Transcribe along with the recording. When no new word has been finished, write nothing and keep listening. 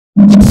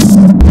Holy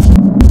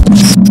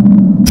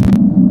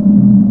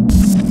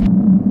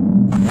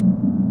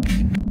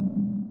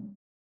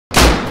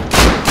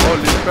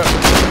crap.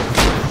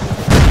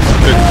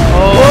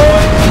 Oh,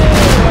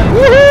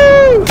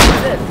 Woohoo!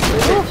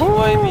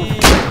 why me?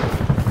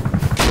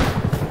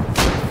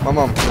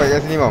 Mam, fight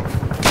kat sini mam.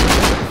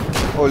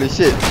 Holy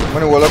shit,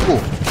 mana wall aku?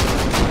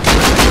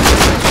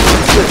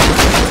 Shit.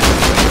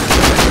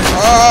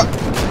 Ah!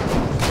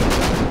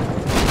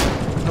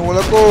 Mana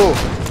wall aku?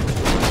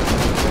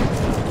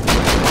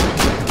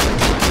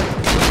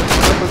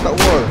 Kenapa letak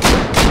wall?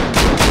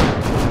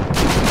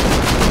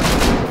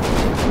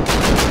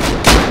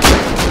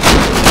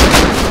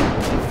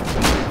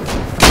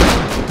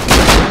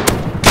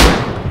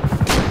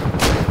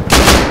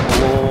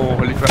 Oh,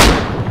 holy crap.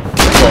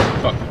 Oh,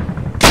 fuck.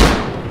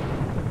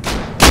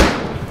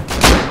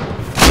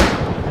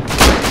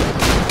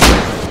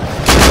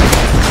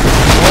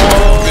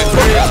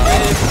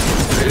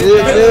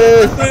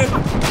 Yes!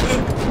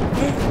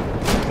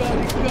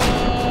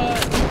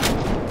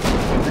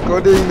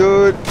 Recording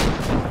dude.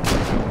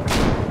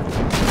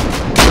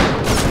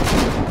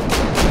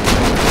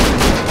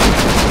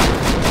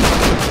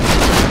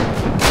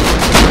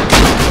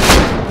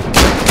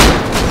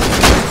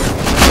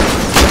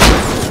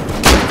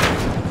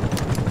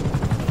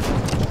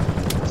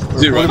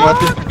 Is it running?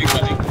 Mati. Keep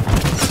running.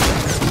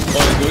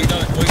 Oh, it's going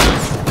down, it's going down.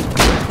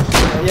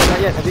 Not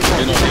yet, a bit more.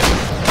 Okay, not yet.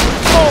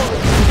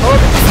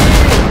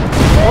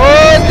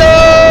 Oh no!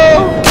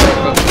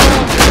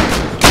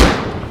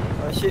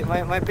 Oh shit,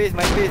 my pace,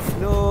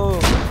 no.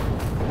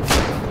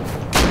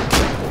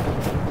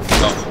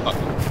 Oh, fuck.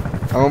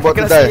 I'm about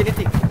to I cannot die. see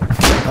anything.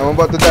 I'm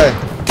about to die.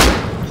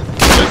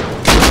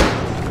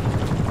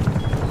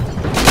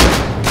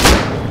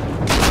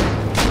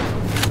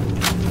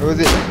 Where was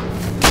it?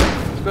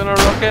 It's gonna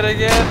rocket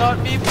again, not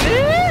me,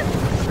 please.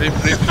 Rip.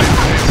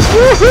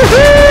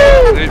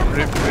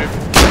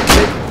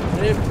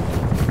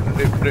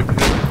 Rip.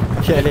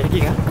 Shit,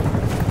 lagging ah.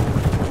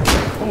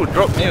 Oh,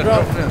 drop near.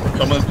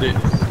 Someone's dead.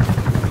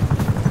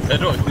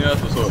 Airdrop is near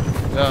us also.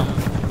 Yeah.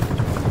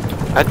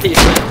 I think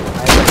it's me.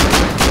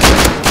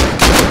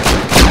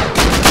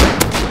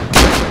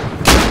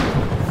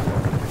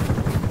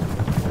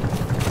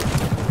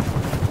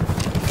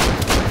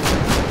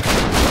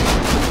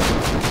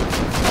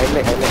 I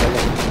lag.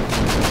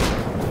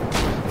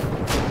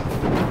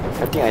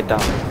 I think I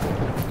down.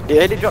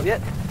 Did I drop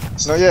yet?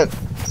 Not yet.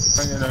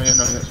 Not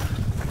yet.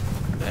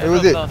 Where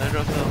was it? I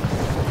dropped down.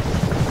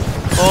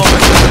 Oh my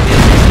god.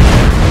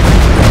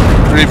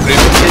 Rip.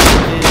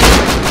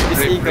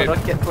 This E got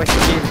rocket twice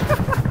again.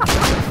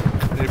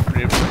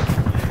 Rip.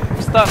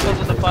 Stuck because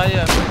of the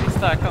fire. I'm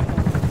stuck. I can't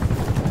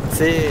move.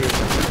 Say, the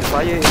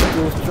fire is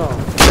too strong.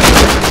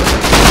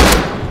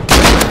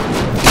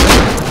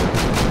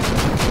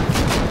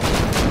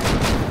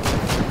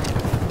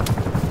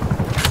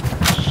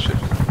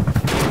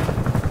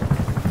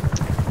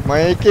 My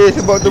AK is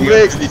about to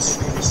break.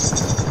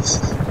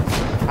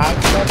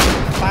 Aku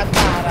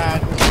patah dah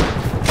aku.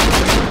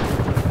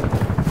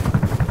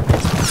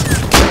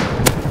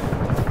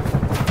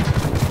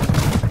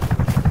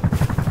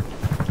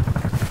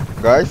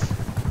 Guys,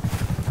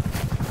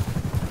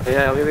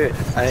 Yeah, wait.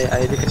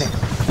 I disconnect.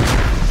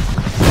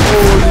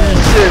 holy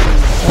shit.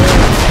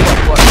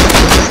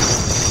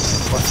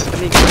 What's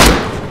happening?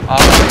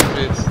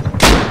 Base.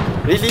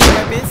 Really,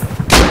 my base?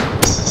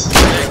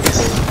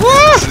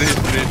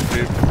 Rip.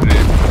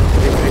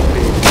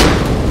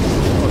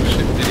 Oh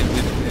shit, did it.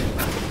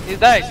 He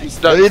died.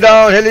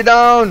 Heli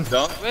down.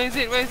 Down? Where is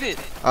it?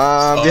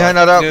 Behind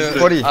Arab near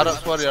quarry. Arab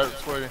quarry.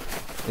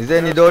 Is there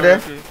any door there?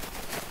 Okay.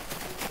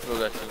 Go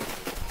guys.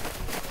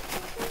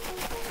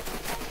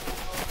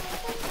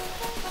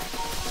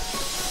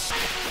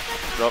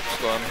 Drop's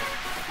gone.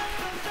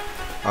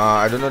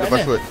 I don't know the Mana?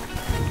 password.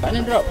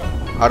 Mana drop?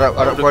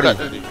 Arab quarry. Dekat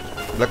tadi.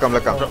 Belakang.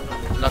 Drop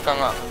belakang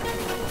ah.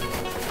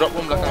 Drop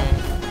pun belakang.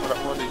 Arab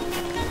quarry.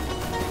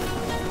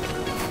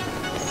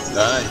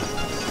 Nice.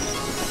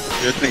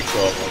 You think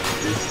so?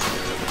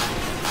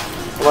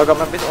 Oh my god,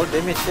 my base all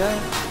damage, yeah.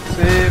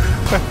 Same.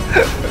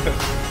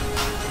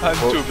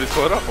 Hancur base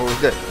korang. Oh,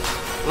 is that?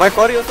 My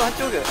quarry also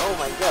hancur ke? Oh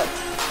my god.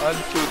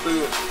 Hancur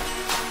tu.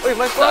 Oi,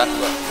 my quarry.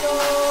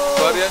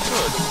 Quarry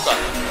hancur tu bukan.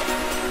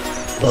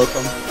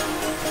 Welcome.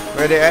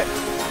 Where they at?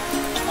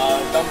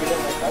 Down below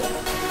my house.